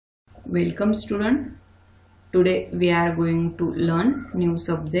Welcome student. Today we are going to learn new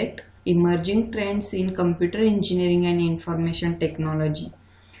subject emerging trends in computer engineering and information technology.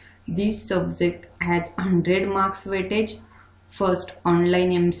 This subject has 100 marks weightage. First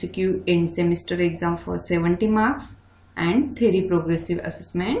online MCQ end semester exam for 70 marks and theory progressive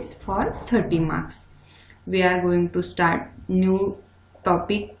assessments for 30 marks. We are going to start new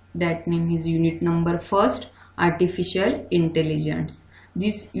topic, that name is unit number first, artificial intelligence.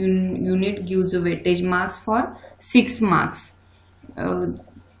 This unit gives a weightage marks for 6 marks.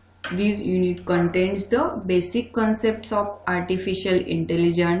 This unit contains the basic concepts of artificial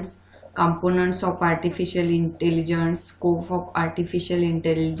intelligence, components of artificial intelligence, scope of artificial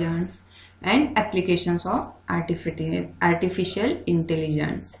intelligence, and applications of artificial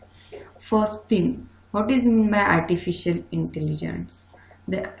intelligence. First thing, what is meant by artificial intelligence?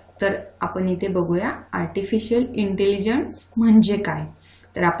 तर आपण इथे बघूया artificial intelligence म्हणजे काय.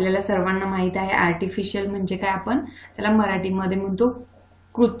 तर आपल्याला सर्वांना माहित आहे आर्टिफिशियल म्हणजे काय, आपण त्याला मराठीमध्ये म्हणतो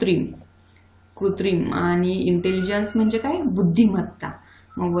कृत्रिम आणि इंटेलिजन्स म्हणजे काय, बुद्धिमत्ता.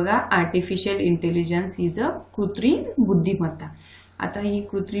 मग बघा आर्टिफिशियल इंटेलिजन्स इज अ कृत्रिम बुद्धिमत्ता. आता ही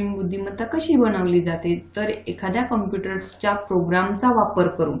कृत्रिम बुद्धिमत्ता कशी बनवली जाते, तर एखाद्या कॉम्प्युटरच्या प्रोग्रामचा वापर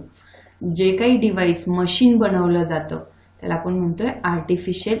करून जे काही डिव्हाइस मशीन बनवलं जातं त्याला आपण म्हणतोय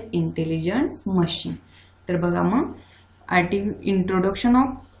आर्टिफिशियल इंटेलिजन्स मशीन. तर बघा मग introduction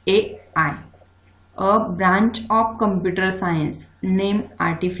of AI, a branch of computer science named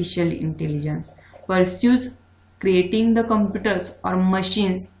artificial intelligence pursues creating the computers or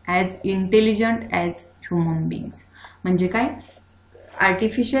machines as intelligent as human beings. म्हणजे काय,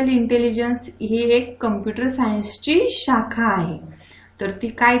 आर्टिफिशियल इंटेलिजन्स ही एक कम्प्युटर सायन्सची शाखा आहे. तर ती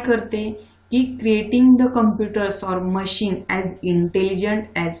काय करते की क्रिएटिंग द कम्प्युटर्स और machine as intelligent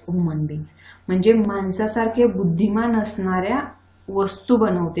as human beings, म्हणजे माणसासारखे बुद्धिमान असणाऱ्या वस्तू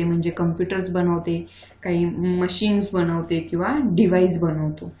बनवते, म्हणजे कम्प्युटर्स बनवते, काही मशीन्स बनवते किंवा डिव्हाइस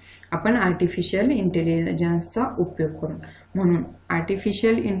बनवतो आपण आर्टिफिशियल इंटेलिजन्सचा उपयोग करून. म्हणून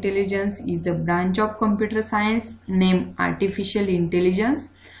artificial intelligence is a branch of computer science name artificial intelligence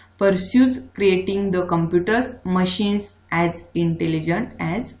pursues creating the computers machines as intelligent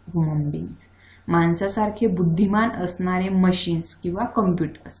as human beings, माणसासारखे बुद्धिमान असणारे मशीन्स किंवा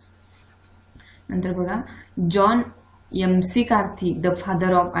कम्प्युटर्स. नंतर बघा John MC Karthi, the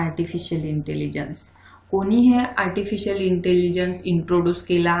father of artificial intelligence. कोणी हे आर्टिफिशियल इंटेलिजन्स इंट्रोड्यूस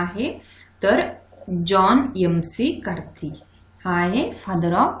केला आहे, तर जॉन MC कार्थी हा आहे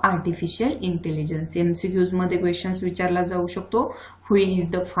father of artificial intelligence. MCQs मध्ये क्वेश्चन्स विचारला जाऊ शकतो, हु is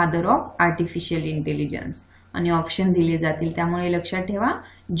the father of artificial intelligence, आणि ऑप्शन दिले जातील. त्यामुळे लक्षात ठेवा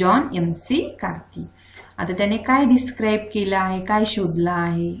जॉन MC कार्थी. आता त्याने काय डिस्क्राईब केलं आहे, काय शोधलं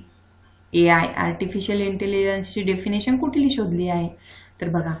आहे, AI आर्टिफिशियल इंटेलिजन्सची डेफिनेशन कुठली शोधली आहे, तर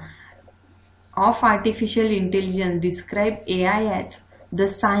बघा of artificial intelligence describe AI as the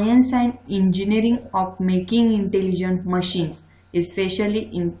science and engineering of making intelligent machines especially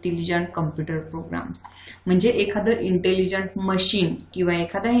intelligent computer programs. म्हणजे एखादं इंटेलिजंट मशीन किंवा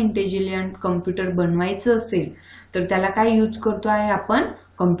एखादा इंटेलिजंट कम्प्युटर बनवायचं असेल तर त्याला काय यूज करतो आहे आपण,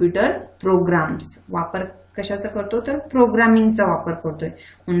 कम्प्युटर प्रोग्राम्स. वापर कशाचा करतो, तर प्रोग्रामिंगचा वापर करतोय.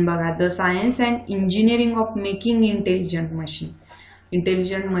 म्हणून बघा the science and engineering of making intelligent machine,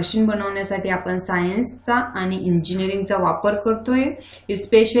 intelligent machine बनवण्यासाठी आपण सायन्सचा आणि इंजिनिअरिंगचा वापर करतोय,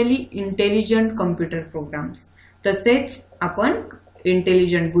 एस्पेशली इंटेलिजंट कम्प्युटर प्रोग्राम्स. तसेच आपण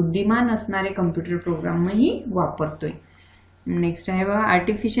इंटेलिजंट बुद्धिमान असणारे कम्प्युटर प्रोग्रामही वापरतोय. नेक्स्ट आहे बघा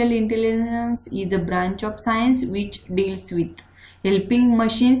artificial intelligence is a branch of science which deals with helping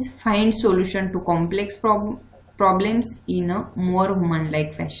machines find solution to complex problems in a more human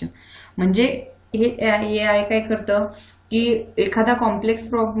like fashion. म्हणजे हे AI काय करतं की एखादा कॉम्प्लेक्स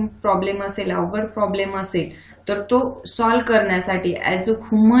प्रॉब्लेम असेल, अवघड प्रॉब्लेम असेल, तर तो सॉल्व्ह करण्यासाठी ॲज अ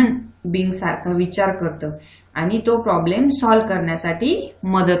ह्युमन बीइंग सारखा विचार करतं आणि तो प्रॉब्लेम सॉल्व्ह करण्यासाठी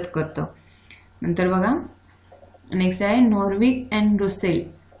मदत करतं. नंतर बघा नेक्स्ट आहे Norvic and Russell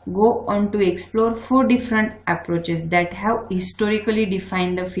go on to explore 4 different approaches that have historically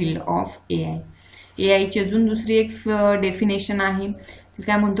defined the field of AI. AI ची अजून दुसरी एक डेफिनेशन आहे,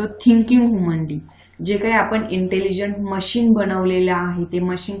 काय म्हणतो, थिंकिंग ह्युमनली. जे काही आपण इंटेलिजंट मशीन बनवलेलं आहे ते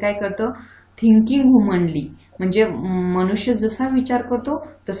मशीन काय करतं, थिंकिंग ह्युमनली, म्हणजे मनुष्य जसा विचार करतो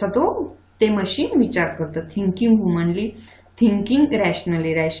तसा ते मशीन विचार करतं. थिंकिंग ह्युमनली, थिंकिंग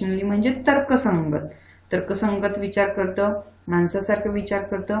रॅशनली म्हणजे तर्कसंगत विचार करतं, माणसासारखं विचार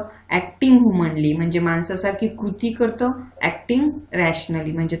करतं. ऍक्टिंग ह्युमनली म्हणजे माणसासारखी कृती करतं, ऍक्टिंग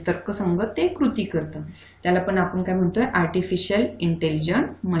रॅशनली म्हणजे तर्कसंगत ते कृती करतं. त्याला पण आपण काय म्हणतोय, आर्टिफिशियल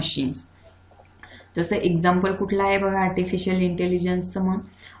इंटेलिजंट मशीन्स. तसं एक्झाम्पल कुठलं आहे बघा आर्टिफिशियल इंटेलिजन्सचं. मग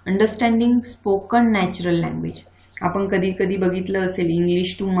अंडरस्टँडिंग स्पोकन नॅचरल लँग्वेज. आपण कधी कधी बघितलं असेल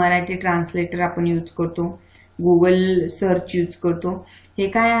इंग्लिश टू मराठी ट्रान्सलेटर आपण यूज करतो, गुगल सर्च यूज करतो. हे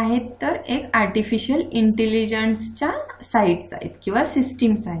काय आहेत तर एक आर्टिफिशियल इंटेलिजन्सच्या साईट्स आहेत किंवा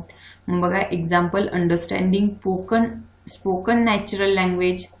सिस्टीम्स आहेत. मग बघा example understanding spoken natural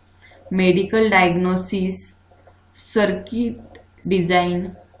language, medical diagnosis, circuit design,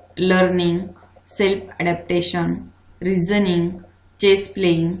 learning, self adaptation, reasoning, chess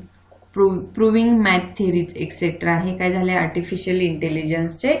playing, proving math theories etcetera. हे काय झाले आर्टिफिशियल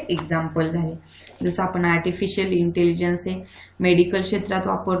इंटेलिजन्सचे एक्झाम्पल झाले. जसं आपण आर्टिफिशियल इंटेलिजन्स हे मेडिकल क्षेत्रात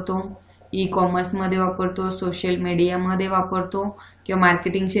वापरतो, ई कॉमर्समध्ये वापरतो, सोशल मीडियामध्ये वापरतो किंवा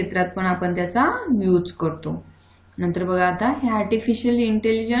मार्केटिंग क्षेत्रात पण आपण त्याचा यूज करतो. नंतर बघा आता हे आर्टिफिशियल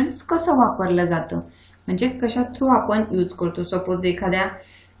इंटेलिजन्स कसं वापरलं जातं, म्हणजे कशा थ्रू आपण यूज करतो. सपोज एखाद्या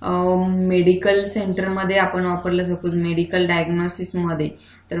मेडिकल सेंटरमध्ये आपण वापरलं, सपोज मेडिकल डायग्नोसिसमध्ये,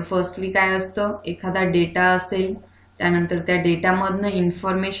 तर फर्स्टली काय असतं, एखादा डेटा असेल, त्यानंतर त्या डेटामधनं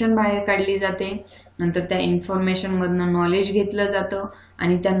इन्फॉर्मेशन बाहेर काढली जाते, नंतर त्या इन्फॉर्मेशनमधनं नॉलेज घेतलं जातं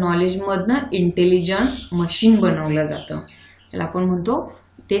आणि त्या नॉलेजमधनं इंटेलिजन्स मशीन बनवलं जातं. त्याला आपण म्हणतो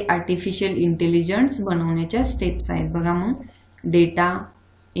ते आर्टिफिशियल इंटेलिजन्स बनवण्याच्या स्टेप्स आहेत. बघा मग डेटा,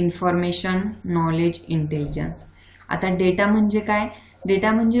 इन्फॉर्मेशन, नॉलेज, इंटेलिजन्स. आता डेटा म्हणजे काय,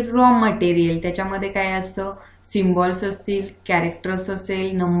 डेटा म्हणजे रॉ मटेरियल. त्याच्यामध्ये काय असतं, सिम्बॉल्स असतील, कॅरेक्टर्स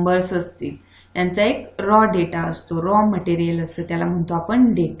असेल, नंबर्स असतील, यांचा एक रॉ डेटा असतो, रॉ मटेरियल असतं, त्याला म्हणतो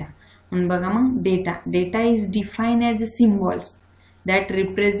आपण डेटा. म्हणून बघा मग data is define as symbols that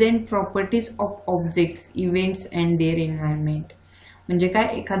represent properties of objects, events and there environment. म्हणजे काय,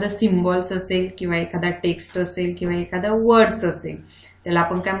 एखादा सिम्बॉल्स असेल किंवा एखादा टेक्स्ट असेल किंवा एखादा वर्ड्स असेल, त्याला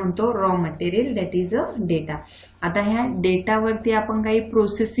आपण काय म्हणतो, raw material, that is a data. आता ह्या डेटावरती आपण काही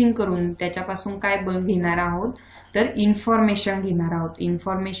प्रोसेसिंग करून त्याच्यापासून काय घेणार आहोत तर इन्फॉर्मेशन घेणार आहोत.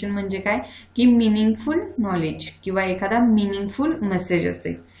 इन्फॉर्मेशन म्हणजे काय की मिनिंगफुल नॉलेज किंवा एखादा मिनिंगफुल मेसेज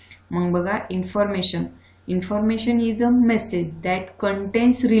असेल. मग बघा information is a message that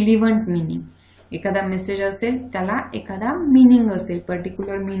contains relevant meaning. एखादा मेसेज असेल त्याला एखादा मिनिंग असेल,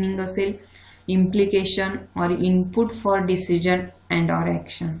 पर्टिक्युलर मिनिंग असेल, इम्प्लिकेशन और input for decision and or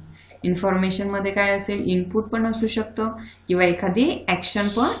action. इन्फॉर्मेशनमध्ये काय असेल, इनपुट पण असू शकतं किंवा एखादी ॲक्शन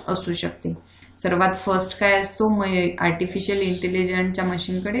पण असू शकते. सर्वात फर्स्ट काय असतो आर्टिफिशियल इंटेलिजन्सच्या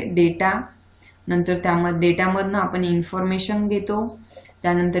मशीनकडे, डेटा. नंतर डेटामधनं आपण इन्फॉर्मेशन घेतो,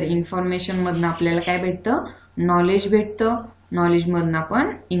 त्यानंतर इन्फॉर्मेशनमधनं आपल्याला काय भेटतं, नॉलेज भेटतं, नॉलेजमधनं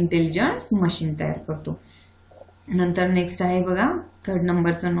आपण इंटेलिजन्स मशीन तयार करतो. नंतर नेक्स्ट आहे बघा थर्ड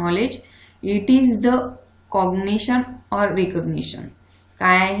नंबरचं knowledge. It is the cognition और रिकग्निशन.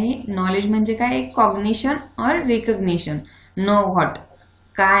 काय आहे नॉलेज म्हणजे काय, एक कॉग्निशन और रिकग्निशन. नो व्हॉट,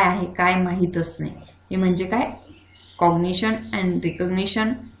 काय आहे, काय माहीत असणे, हे म्हणजे काय कॉग्निशन अँड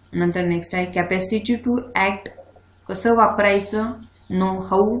रिकग्निशन. नंतर नेक्स्ट आहे कॅपॅसिटी टू ॲक्ट, कसं वापरायचं, know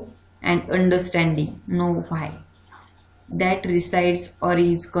how and understanding, know why. That resides और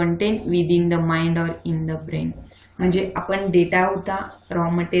is content within the mind और इन द ब्रेन. म्हणजे आपण डेटा होता, रॉ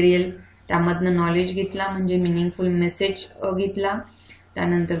मटेरियल, त्यामधनं नॉलेज घेतला म्हणजे मिनिंगफुल मेसेज घेतला.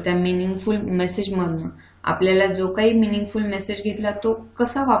 त्यानंतर त्या मिनिंगफुल मेसेजमधनं आपल्याला जो काही मिनिंगफुल मेसेज घेतला तो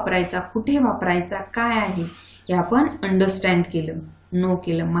कसा वापरायचा, कुठे वापरायचा, काय आहे हे आपण अंडरस्टँड केलं, नो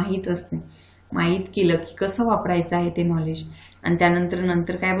केलं, माहीत असणे, माहीत केलं की कसं वापरायचं आहे ते नॉलेज. आणि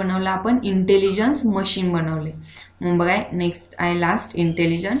त्यानंतर काय बनवलं आपण, इंटेलिजन्स मशीन बनवले. मग बघा नेक्स्ट आहे last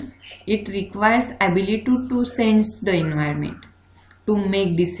intelligence. It requires ability to sense the environment, to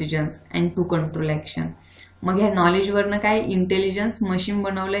make decisions and to control action. मग ह्या नॉलेजवरनं काय इंटेलिजन्स मशीन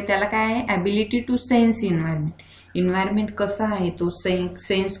बनवलंय, त्याला काय आहे, ability to sense environment. Environment कसं आहे तो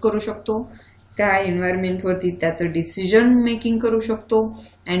सेन्स करू शकतो, त्या एन्व्हायरमेंटवरती त्याचं डिसिजन मेकिंग करू शकतो,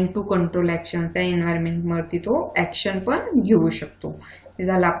 अँड टू कंट्रोल ॲक्शन, त्या एन्व्हायरमेंटवरती तो ॲक्शन पण घेऊ शकतो. हे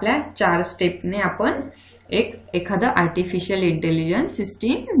झालं आपल्या 4 स्टेपने आपण एखादं आर्टिफिशियल इंटेलिजन्स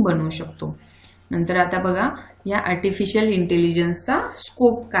सिस्टीम बनवू शकतो. नंतर आता बघा या आर्टिफिशियल इंटेलिजन्सचा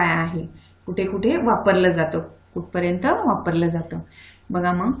स्कोप काय आहे, कुठे कुठे वापरलं जातं, कुठपर्यंत वापरलं जातं.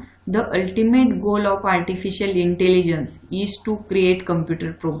 बघा मग the ultimate goal of artificial intelligence is to create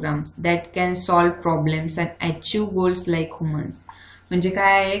computer programs that can solve problems and achieve goals like humans. म्हणजे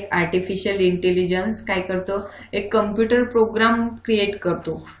काय आहे, एक आर्टिफिशियल इंटेलिजन्स काय करतं, एक कम्प्युटर प्रोग्राम क्रिएट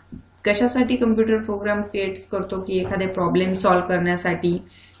करतो. कशासाठी कम्प्युटर प्रोग्राम क्रिएट करतो की एखादे प्रॉब्लेम सॉल्व करण्यासाठी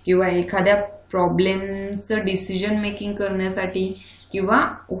किंवा एखाद्या प्रॉब्लेमचं डिसिजन मेकिंग करण्यासाठी किंवा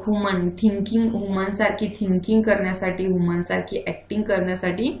ह्युमनसारखी थिंकिंग करण्यासाठी, ह्युमनसारखी ॲक्टिंग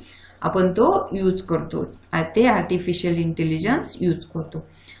करण्यासाठी आपण तो यूज करतो, ते आर्टिफिशियल इंटेलिजन्स यूज करतो.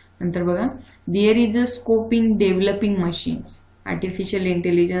 नंतर बघा, there is a scope in developing machines. Artificial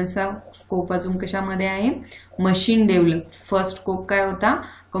इंटेलिजन्सचा scope अजून कशामध्ये आहे? Machine develop. फर्स्ट स्कोप काय होता?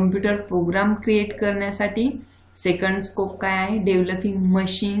 कम्प्युटर प्रोग्राम क्रिएट करण्यासाठी. सेकंड स्कोप काय आहे? Developing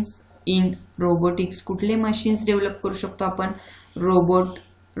machines in robotics. कुठले मशीन्स डेव्हलप करू शकतो आपण?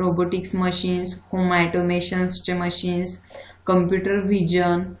 Robotics machines, home ऑटोमेशन्सचे machines, computer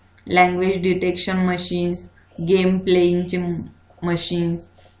vision, language detection machines, game प्लेइंगचे machines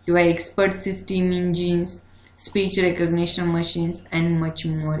किंवा expert system engines, speech recognition machines and much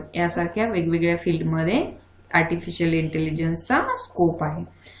more. यासारख्या वेगवेगळ्या फील्डमध्ये आर्टिफिशियल इंटेलिजन्सचा स्कोप आहे.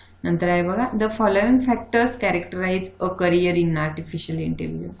 नंतर आहे बघा, the following factors characterise a career in artificial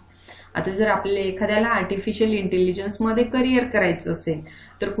intelligence. आता जर आपल्याला एखाद्याला आर्टिफिशियल इंटेलिजन्समध्ये करिअर करायचं असेल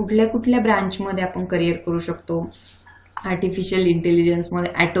तर कुठल्या कुठल्या ब्रांचमध्ये आपण करिअर करू शकतो? आर्टिफिशियल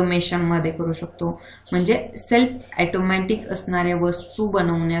इंटेलिजन्समध्ये ॲटोमेशनमध्ये करू शकतो. म्हणजे सेल्फ ॲटोमॅटिक असणाऱ्या वस्तू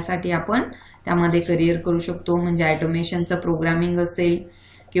बनवण्यासाठी आपण त्यामध्ये करिअर करू शकतो. म्हणजे ॲटोमेशनचं प्रोग्रामिंग असेल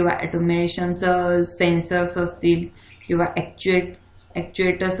किंवा ॲटोमेशनचं सेन्सर्स असतील किंवा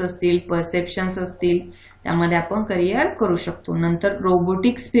ॲक्च्युएटर्स असतील, परसेप्शन्स असतील, त्यामध्ये आपण करिअर करू शकतो. नंतर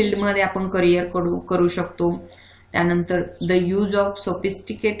रोबोटिक्स फील्डमध्ये आपण करिअर करू शकतो. त्यानंतर the use of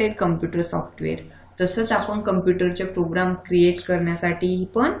sophisticated computer software. तसंच आपण कम्प्युटरचे प्रोग्राम क्रिएट करण्यासाठी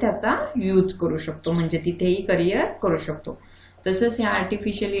पण त्याचा यूज करू शकतो. म्हणजे तिथेही करिअर करू शकतो. तसंच या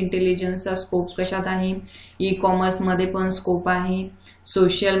आर्टिफिशियल इंटेलिजन्सचा स्कोप कशात आहे? ई कॉमर्समध्ये पण स्कोप आहे.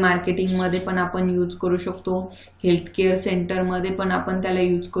 सोशल मार्केटिंगमध्ये पण आपण यूज करू शकतो. हेल्थकेअर सेंटरमध्ये पण आपण त्याला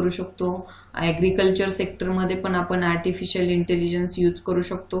यूज करू शकतो. ॲग्रिकल्चर सेक्टरमध्ये पण आपण आर्टिफिशियल इंटेलिजन्स यूज करू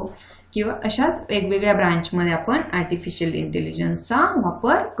शकतो. किंवा अशाच वेगवेगळ्या ब्रांचमध्ये आपण आर्टिफिशियल इंटेलिजन्सचा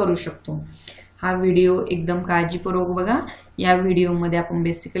वापर करू शकतो. हा व्हिडिओ एकदम काळजीपूर्वक बघा. या व्हिडिओमध्ये आपण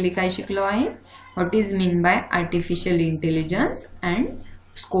बेसिकली काय शिकलो आहे? What is mean by artificial intelligence and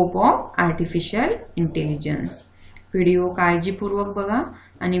scope of artificial intelligence. Video काळजीपूर्वक बघा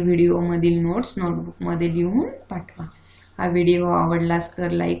आणि व्हिडिओमधील नोट्स नोटबुकमध्ये लिहून पाठवा. हा व्हिडिओ आवडलास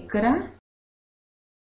तर लाईक करा,